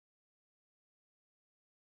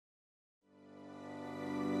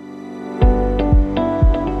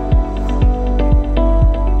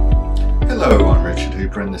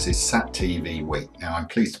Super and this is SAT TV Week. Now I'm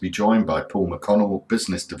pleased to be joined by Paul McConnell,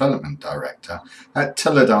 Business Development Director at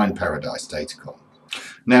Teledyne Paradise Datacom.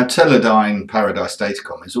 Now Teledyne Paradise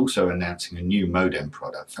Datacom is also announcing a new modem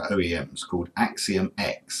product for OEMs called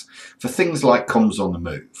AXIOM-X for things like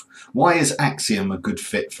Comms-on-the-Move. Why is Axiom a good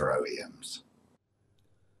fit for OEMs?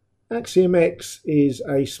 AXIOM-X is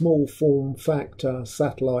a small form factor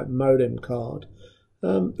satellite modem card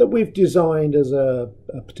that we've designed as a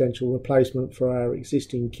potential replacement for our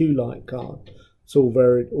existing Q-Lite card. It's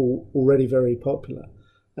already very popular.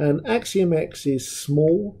 And AXIOM-X is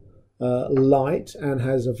small, light, and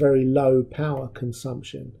has a very low power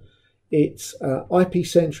consumption. It's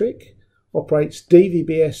IP-centric, operates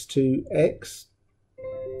DVB-S2X,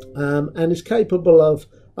 and is capable of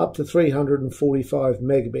up to 345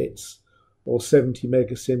 megabits or 70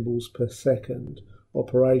 megasymbols per second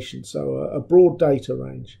operation, so a broad data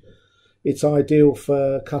range. It's ideal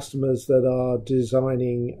for customers that are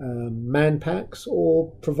designing man packs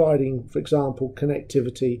or providing, for example,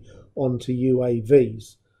 connectivity onto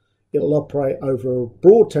UAVs. It'll operate over a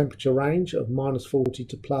broad temperature range of -40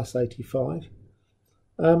 to +85,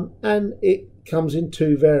 and it comes in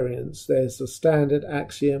two variants. There's the standard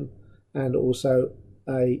Axiom and also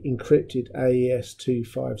a encrypted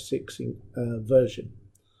AES-256 version.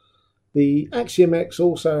 The AXIOM-X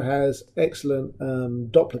also has excellent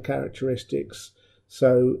Doppler characteristics,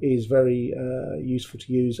 so is very useful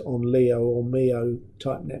to use on LEO or MEO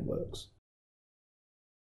type networks.